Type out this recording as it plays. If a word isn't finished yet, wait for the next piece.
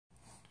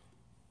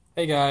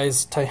Hey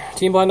guys,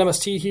 Team Blind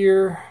MST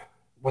here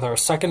with our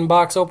second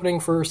box opening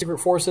for Secret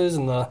Forces,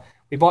 and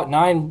we bought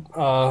 9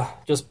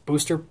 just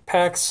booster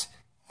packs.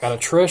 Got a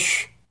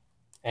Trish,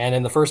 and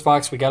in the first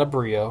box we got a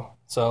Brio.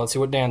 So let's see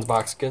what Dan's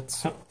box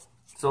gets.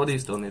 So what do you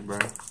still need,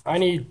 Brian? I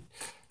need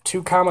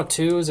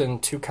 2,2s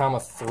and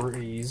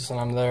 2,3s, and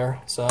I'm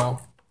there. So.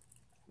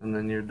 And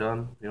then you're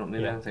done. You don't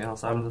need anything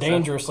else out of the set?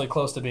 Dangerously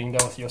close to being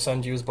done with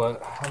Yosenju's,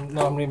 but I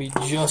know I'm going to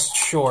be just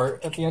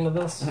short at the end of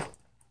this.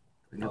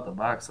 We get the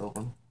box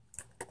open.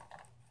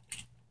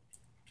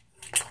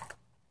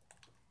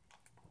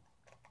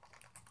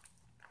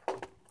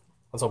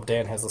 Let's hope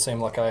Dan has the same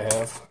luck I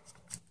have.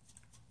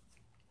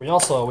 We've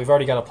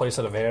already got a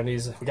playset of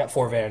vanities. We got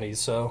 4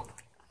 vanities, so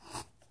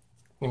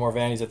any more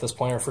vanities at this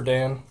point are for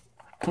Dan.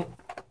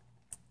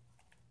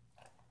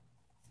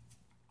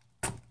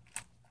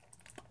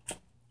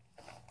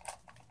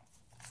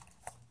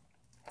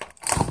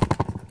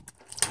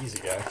 Easy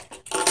guy.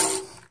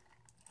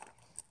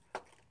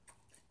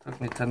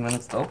 Took me 10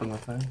 minutes to open the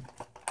thing.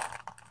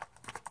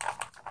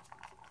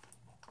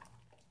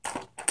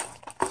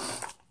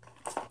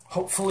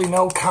 Hopefully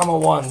no comma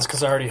 1s,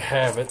 because I already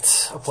have it.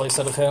 A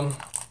playset of him.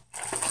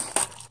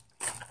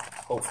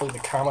 Hopefully the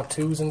comma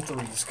 2s and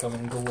 3s come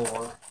in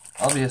galore.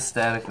 I'll be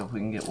ecstatic if we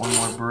can get one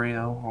more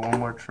Brio or one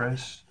more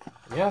Trish.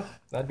 Yeah,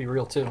 that'd be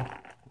real too.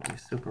 That'd be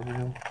super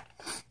real.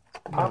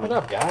 Pop it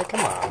up, guy.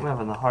 Come on. I'm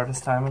having the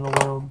hardest time in the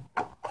world.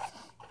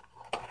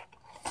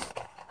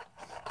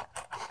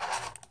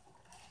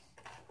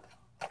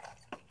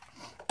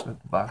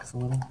 Put the box a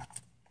little.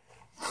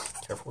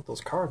 Careful with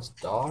those cards,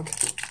 dog.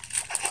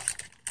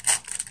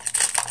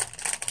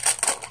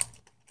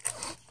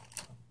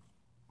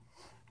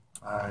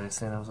 I already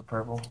seen it was a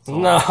purple. So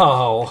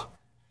no!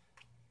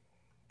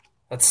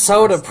 That's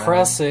so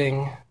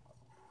depressing.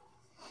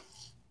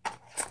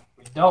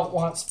 We don't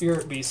want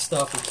Spirit Beast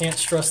stuff. We can't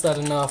stress that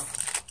enough.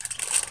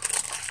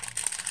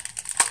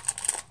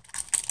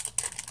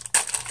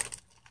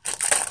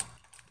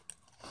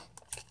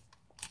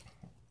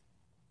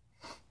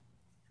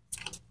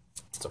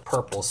 It's a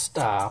purple.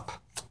 Stop.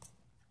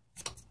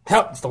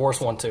 Yep, it's the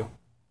worst one too.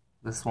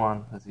 This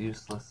one is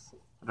useless.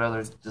 I'd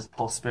rather just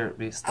pull Spirit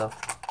Beast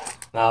stuff.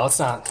 No, let's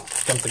not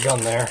jump the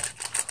gun there.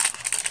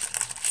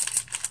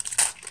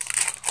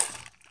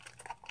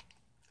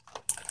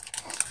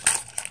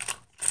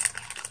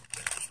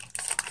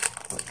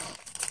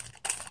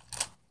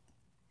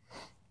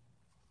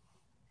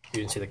 You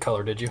didn't see the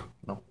color, did you?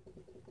 No.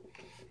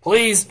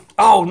 Please!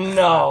 Oh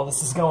no!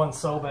 This is going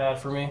so bad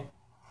for me.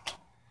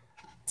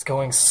 It's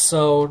going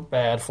so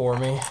bad for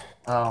me.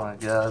 Oh my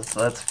god,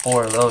 so that's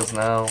 4 of those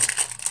now.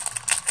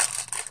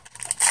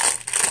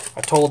 I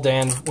told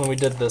Dan when we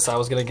did this I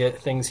was going to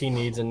get things he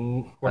needs,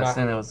 and we're not. I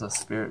seen it was a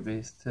Spirit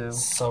Beast too.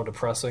 So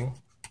depressing.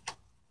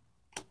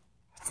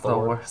 The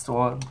worst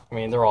one. I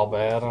mean, they're all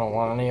bad. I don't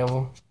want any of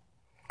them.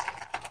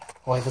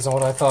 Life isn't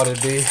what I thought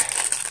it'd be.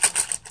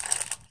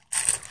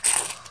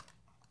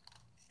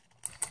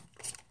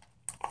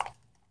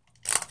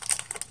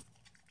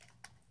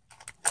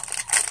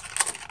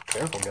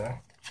 Careful,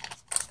 guy.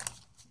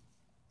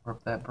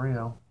 Rip that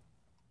Brio.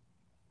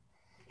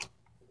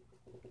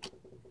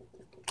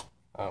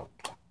 Oh.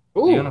 Ooh.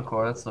 Ooh.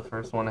 Unicorn, that's the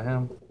first one of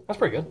him. That's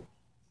pretty good.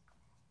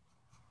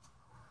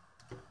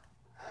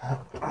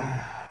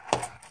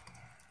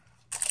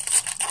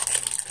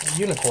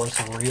 Unicorns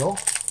are real.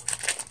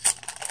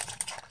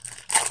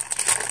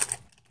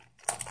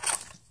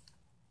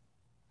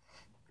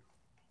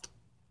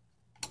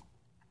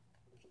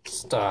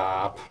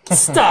 Stop.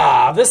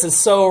 Stop! This is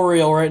so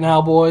real right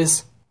now,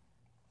 boys.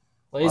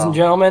 Ladies and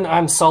gentlemen,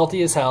 I'm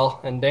salty as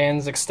hell, and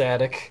Dan's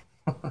ecstatic.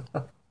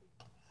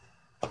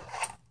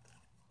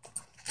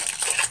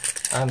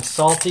 I'm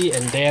salty,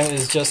 and Dan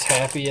is just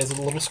happy as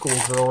a little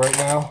schoolgirl right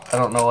now. I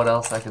don't know what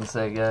else I can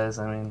say, guys.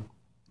 I mean,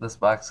 this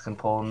box can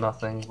pull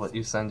nothing but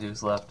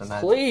Yosenju's left, and I'd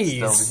still be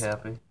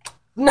happy.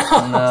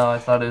 No! No, I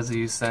thought it was a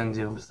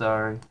Yosenju. I'm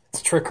sorry.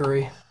 It's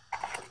trickery.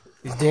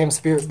 These damn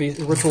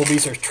ritual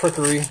beasts are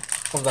trickery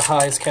of the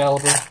highest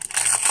caliber.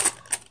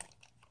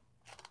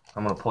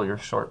 I'm gonna pull your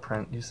short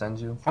print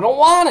Yosenju. I don't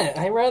want it.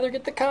 I'd rather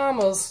get the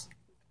commas.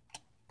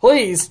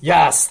 Please.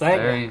 Yes, thank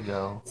you. There you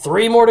go.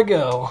 3 more to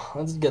go.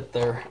 Let's get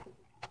there.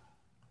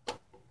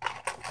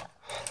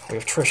 We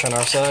have Trish on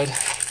our side.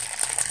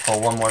 Pull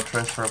one more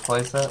Trish for a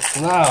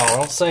playset? No,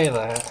 don't say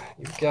that.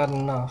 You've got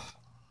enough.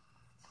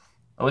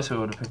 I wish we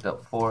would have picked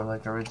up 4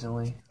 like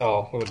originally.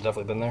 Oh, we would have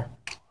definitely been there.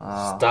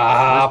 Stop!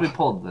 I wish we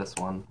pulled this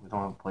one. We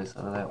don't have a playset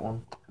of that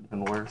one. Could have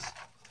been worse.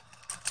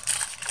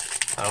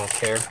 I don't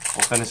care.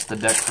 We'll finish the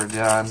deck for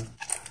John.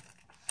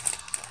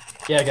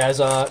 Yeah,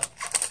 guys.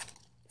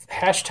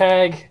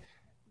 Hashtag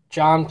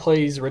John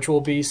plays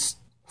Ritual Beast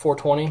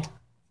 420.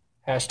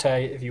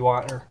 Hashtag if you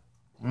want her.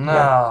 No.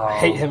 I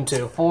hate him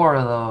too. 4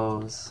 of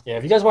those. Yeah,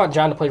 if you guys want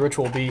John to play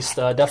Ritual Beast,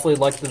 definitely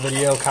like the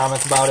video,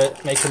 comment about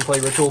it, make him play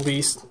Ritual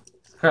Beast.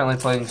 Currently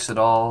playing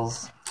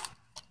Shadalls.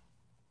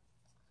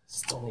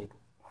 Still need...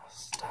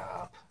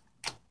 Stop.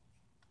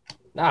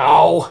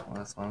 No.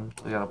 This one,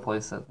 we gotta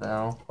place it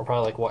now. We're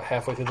probably like what,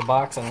 halfway through the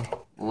box and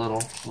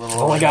little.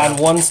 Only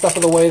gotten one step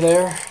of the way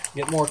there.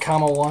 Get more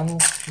comma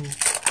ones.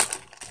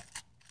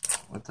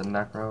 With the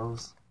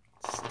Necros.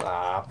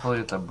 Stop. Probably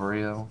with the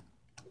Brio.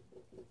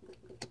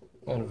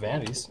 And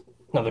Vanities.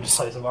 Another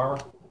decisive armor.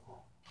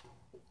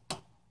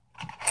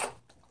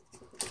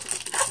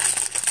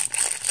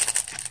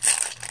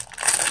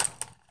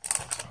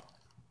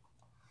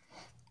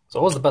 So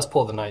what was the best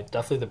pull of the night?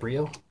 Definitely the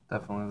Brio?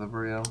 Definitely the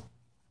Brio.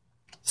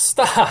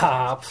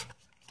 Stop!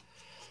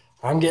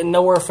 I'm getting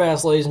nowhere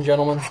fast, ladies and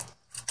gentlemen.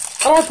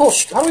 How do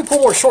we pull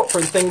more short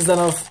print things than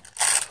of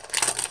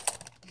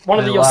one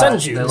of the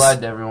Yosenjus? They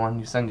lied to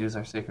everyone. Yosenjus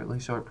are secretly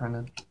short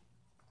printed.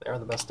 They are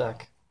the best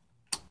deck.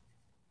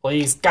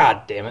 Please,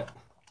 god damn it.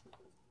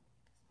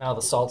 Now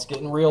the salt's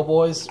getting real,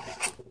 boys.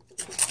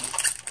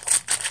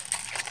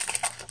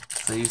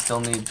 So you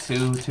still need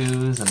 2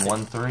 2s and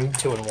 1 3?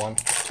 2 and 1.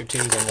 2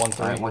 2s and 1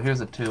 3. Alright, well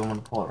here's a 2. I'm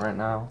gonna pull it right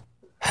now.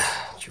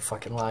 Don't you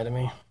fucking lie to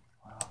me.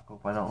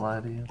 Hope I don't lie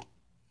to you.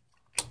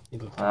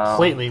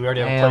 Completely, we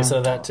already have a playset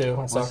of that too.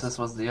 Wish this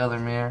was the other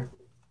mirror.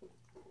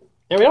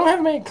 Yeah, we don't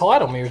have many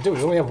Kaleido mirrors, do we?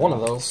 We only have one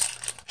of those.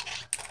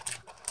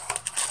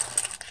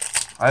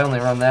 I only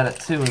run that at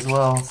 2 as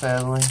well,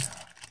 sadly.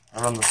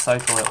 I run the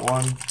cycle at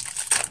 1.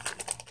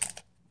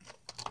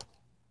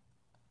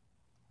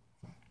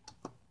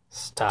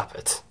 Stop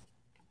it.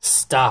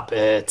 Stop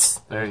it.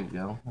 There you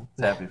go.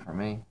 It's happy for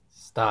me.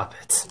 Stop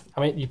it.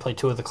 How many? You play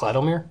 2 of the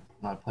Kaleido mirror?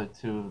 I played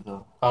 2 of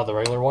the... Oh, the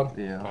regular one?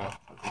 Yeah.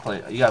 Oh.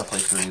 You gotta play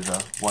 3 of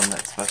the one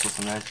that's special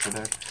from the extra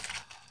deck.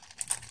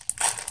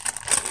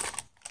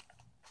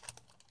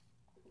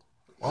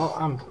 Well,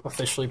 I'm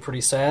officially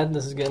pretty sad.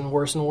 This is getting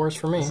worse and worse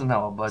for me. This is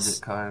now a budget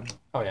card.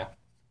 Oh, yeah.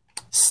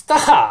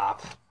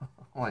 Stop!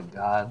 Oh my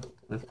god.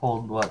 We've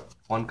pulled, what,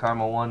 1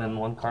 Karma 1 and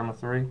 1 Karma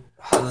 3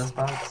 out of this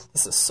box?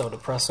 This is so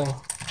depressing.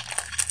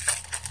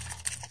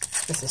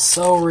 This is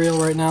so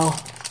real right now.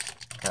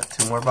 Got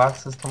 2 more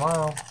boxes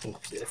tomorrow.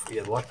 If we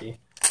get lucky.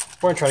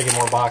 We're going to try to get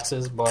more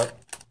boxes, but...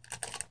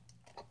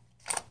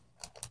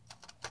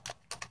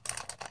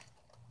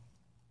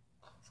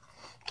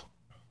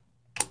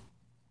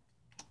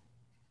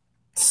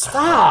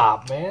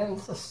 Stop, man.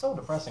 This is so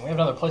depressing. We have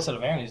another playset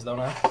of Vanities, though,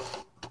 now.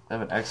 I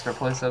have an extra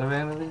playset of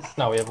Vanities?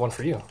 No, we have one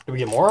for you. Did we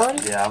get more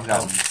already? Yeah, I've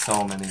gotten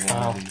so many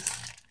Vanities.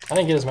 I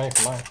didn't get as many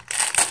for mine.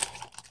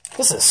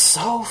 This is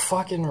so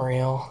fucking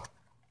real.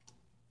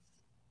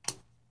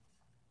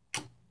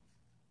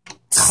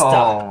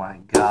 Stop. Oh my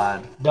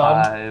god.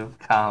 Done. 5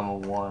 Karma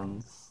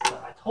 1s.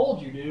 I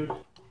told you, dude.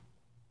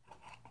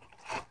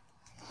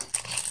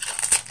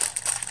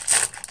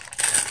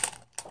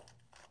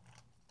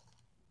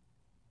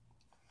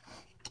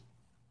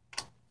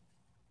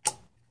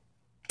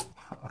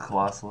 A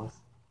Colossus.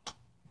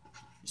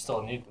 You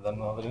still needed them,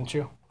 though, didn't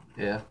you?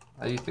 Yeah.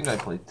 You think I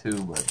played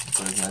 2, but it's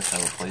always nice to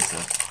have a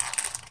playset.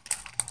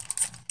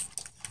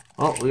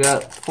 Well, we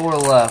got 4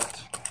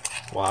 left.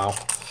 Wow.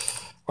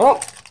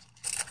 Well,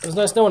 it was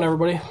nice knowing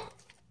everybody.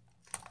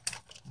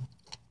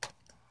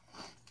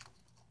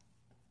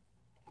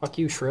 Fuck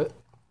you, Shrit.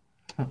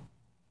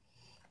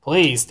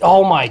 Please.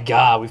 Oh my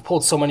god, we've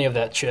pulled so many of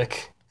that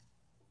chick.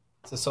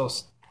 This is so...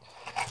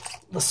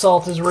 The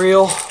salt is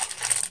real.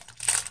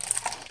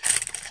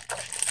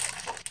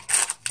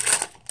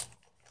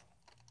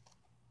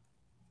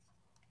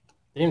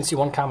 Didn't even see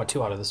 1 comma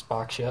 2 out of this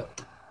box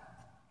yet.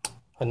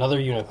 Another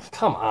unit.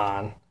 Come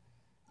on.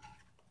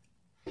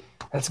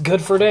 That's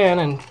good for Dan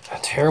and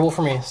terrible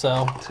for me,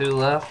 so... 2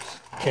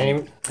 left.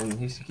 Can't even...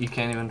 And you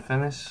can't even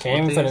finish?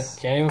 Can't even finish.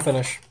 Can't even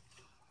finish.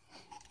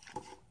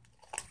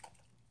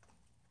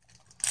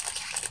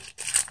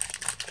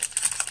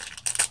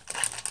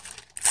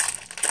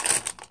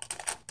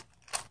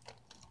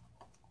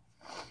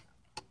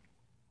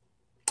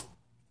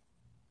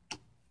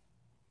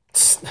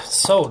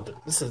 So,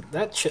 this is...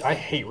 That shit... I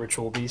hate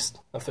Ritual Beast,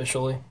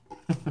 officially.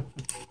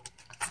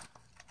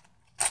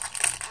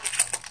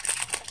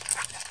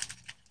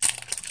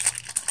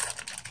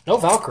 No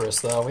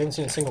Valkyrus, though. We haven't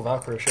seen a single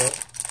Valkyrus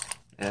yet.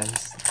 Yeah,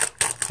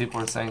 people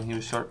were saying he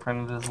was short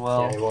printed as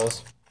well. Yeah, he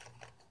was.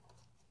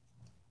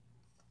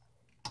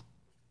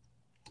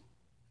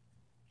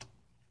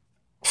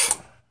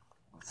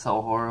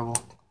 So horrible.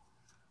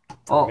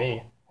 For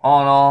me.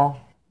 All in all,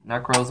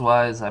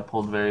 Necros-wise, I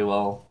pulled very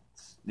well.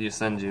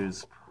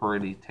 Yosenju's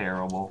pretty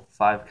terrible.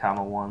 5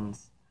 Karma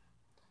 1s.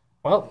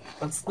 Well,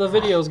 that's the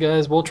videos,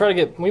 guys. We'll try to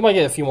get... We might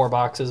get a few more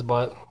boxes,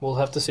 but we'll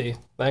have to see.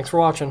 Thanks for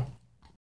watching.